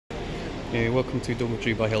Welcome to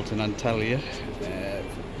Doubletree by Hilton, Antalya.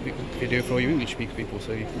 Video for you English speaker people.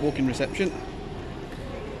 So you walk in reception,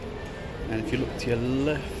 and if you look to your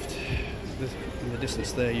left, in the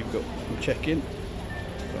distance there, you've got check-in.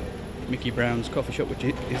 Mickey Brown's coffee shop, which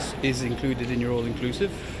is included in your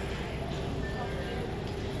all-inclusive.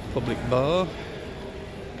 Public bar,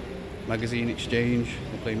 magazine exchange.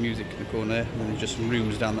 They play music in the corner there, and there's just some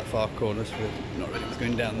rooms down that far corner, so we're not really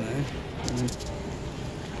going down there.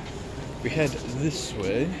 We head this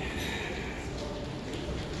way.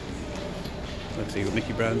 Like I say, you've got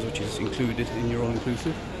Mickey Brown's, which is included in your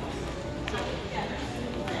all-inclusive.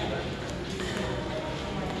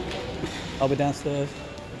 I'll be downstairs.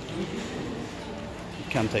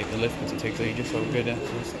 You can take the lift, but it takes ages, so I'll go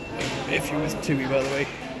downstairs. If you're with Tui, by the way,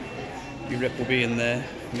 your rep will be in there,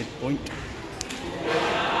 midpoint.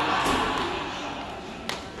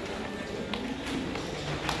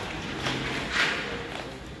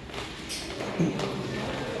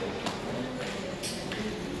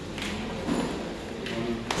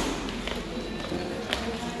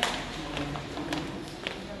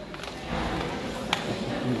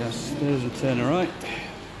 Downstairs and turn right.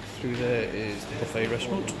 Through there is the buffet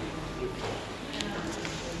restaurant.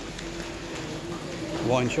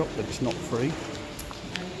 Wine shop, but it's not free.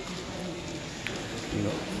 You've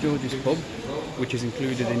got George's Pub, which is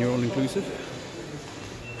included in your all-inclusive.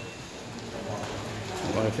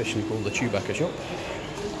 What I officially call the Chewbacca shop.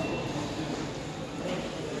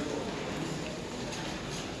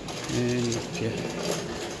 And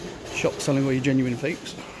your shop selling all your genuine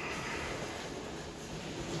fakes.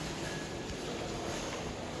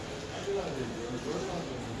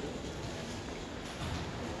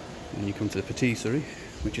 And you come to the patisserie,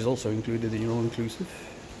 which is also included in your all-inclusive.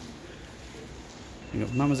 You know,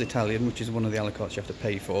 Mama's Italian, which is one of the a la cartes you have to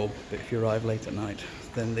pay for, but if you arrive late at night,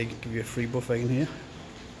 then they give you a free buffet in here.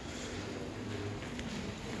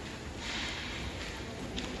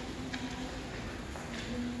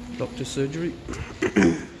 Doctor's surgery,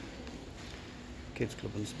 kids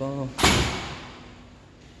club and spa,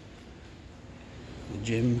 the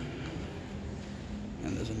gym,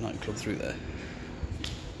 and there's a nightclub through there.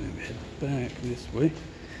 Then we head back this way.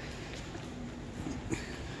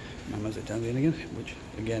 Mama's Italian again, which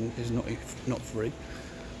again is not free,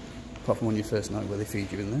 apart from on your first night where they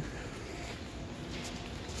feed you in there.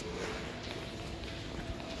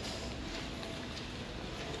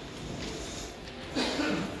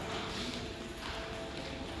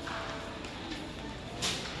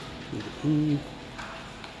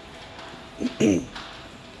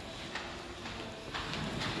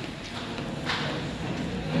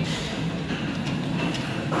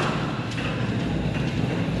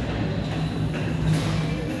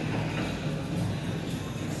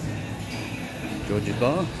 George's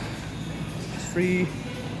Bar, it's free.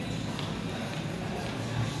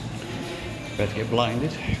 Better to get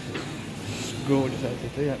blinded. It's gorgeous out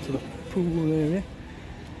there, out to the pool area.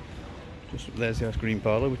 Just up there's the ice cream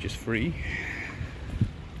parlour, which is free.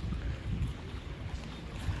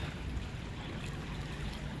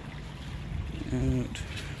 Out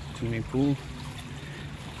swimming pool.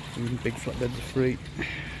 Some big flat beds are free.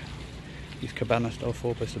 These cabana style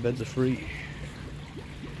 4-poster beds are free.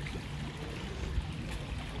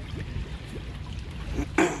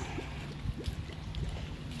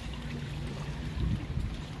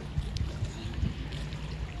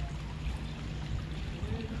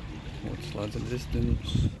 Water slides in the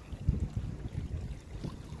distance.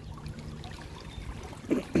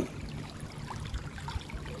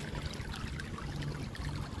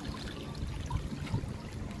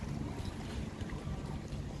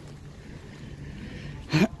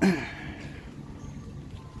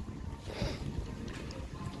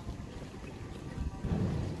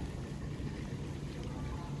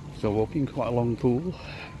 So walking, quite a long pool.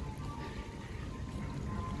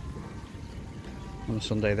 On a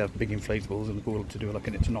Sunday they have big inflatables in the pool to do like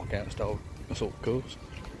an It's a Knockout style assault course.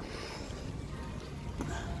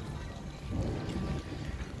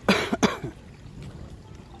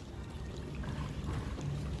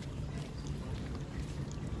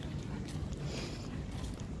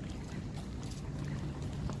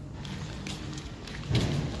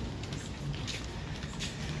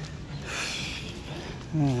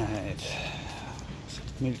 Right,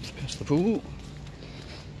 6 minutes past the pool.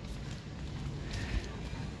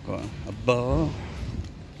 Got a bar,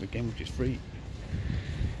 again, which is free.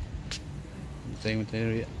 Entertainment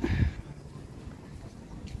area.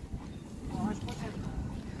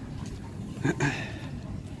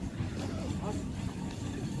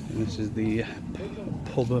 And this is the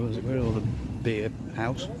pub, as it were, or the beer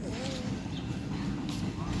house.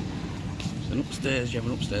 Then upstairs you have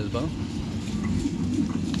an upstairs bar.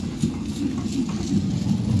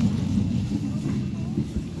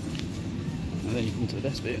 And then you come to the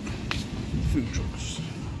best bit, food trucks.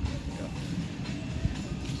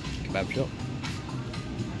 Kebab shop.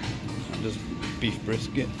 And there's beef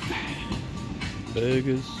brisket,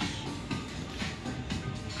 burgers,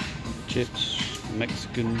 chips,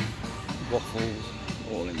 Mexican, waffles,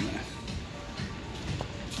 all in there.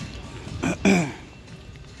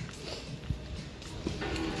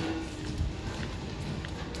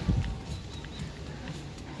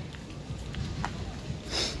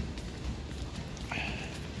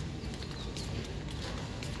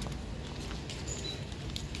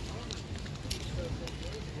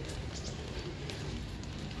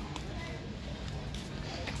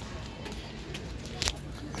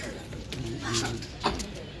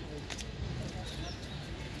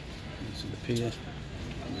 This is the pier.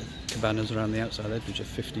 Cabanas around the outside edge, which are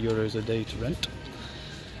 €50 a day to rent.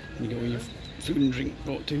 And you get all your food and drink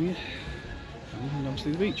brought to you. And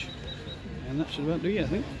obviously the beach. And that should about do you, I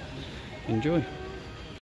think. Enjoy.